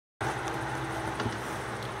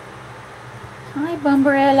Hi,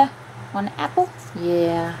 BunBarella. Want an apple?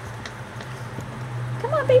 Yeah.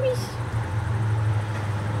 Come on, babies.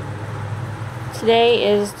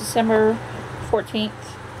 Today is December 14th.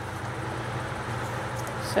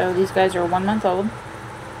 So these guys are 1 month old.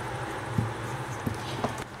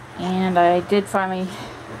 And I did finally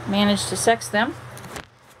manage to sex them.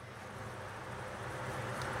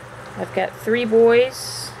 I've got 3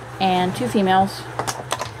 boys and 2 females.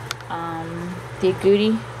 The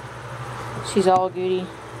agouti, she's all agouti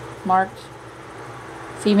marked,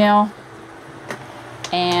 female,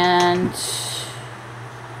 and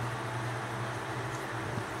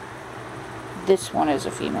this one is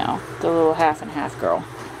a female, the little half and half girl.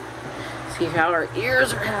 See how her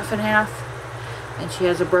ears are half and half, and she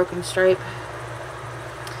has a broken stripe.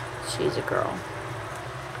 She's a girl.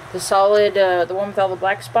 The solid, the one with all the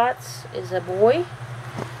black spots is a boy.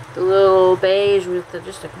 The little beige with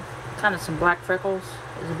just kind of some black freckles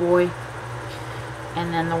is a boy.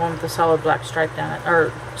 And then the one with the solid black stripe down it,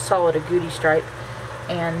 or solid agouti stripe,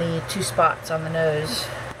 and the 2 spots on the nose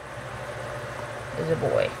is a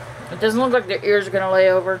boy. It doesn't look like their ears are going to lay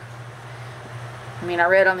over. I mean, I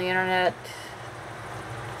read on the internet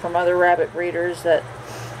from other rabbit breeders that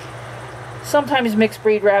sometimes mixed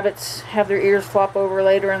breed rabbits have their ears flop over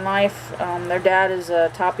later in life. Their dad is a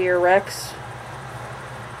top ear Rex.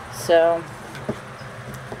 So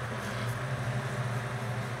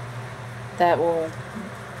that will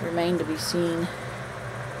remain to be seen.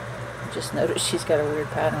 Just notice she's got a weird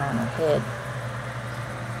pattern on her head.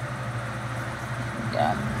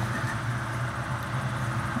 Yeah.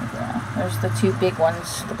 There's the 2 big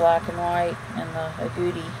ones, the black and white, and the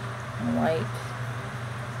agouti and white.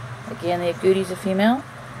 Again, the agouti is a female,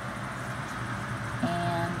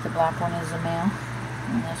 and the black one is a male.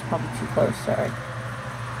 And that's probably too close, sorry.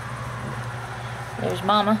 There's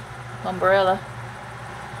Mama, BunBarella.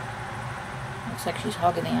 Looks like she's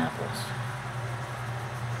hogging the apples.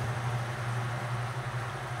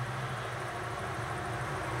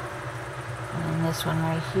 And this one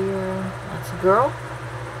right here, that's a girl.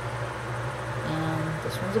 And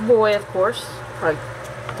this one's a boy, of course. Probably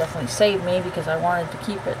definitely saved me because I wanted to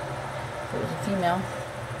keep it if it was a female.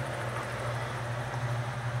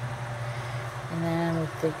 And then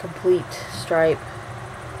with the complete stripe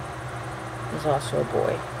is also a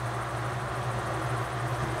boy.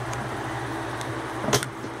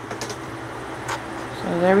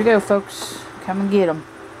 So there we go, folks. Come and get them.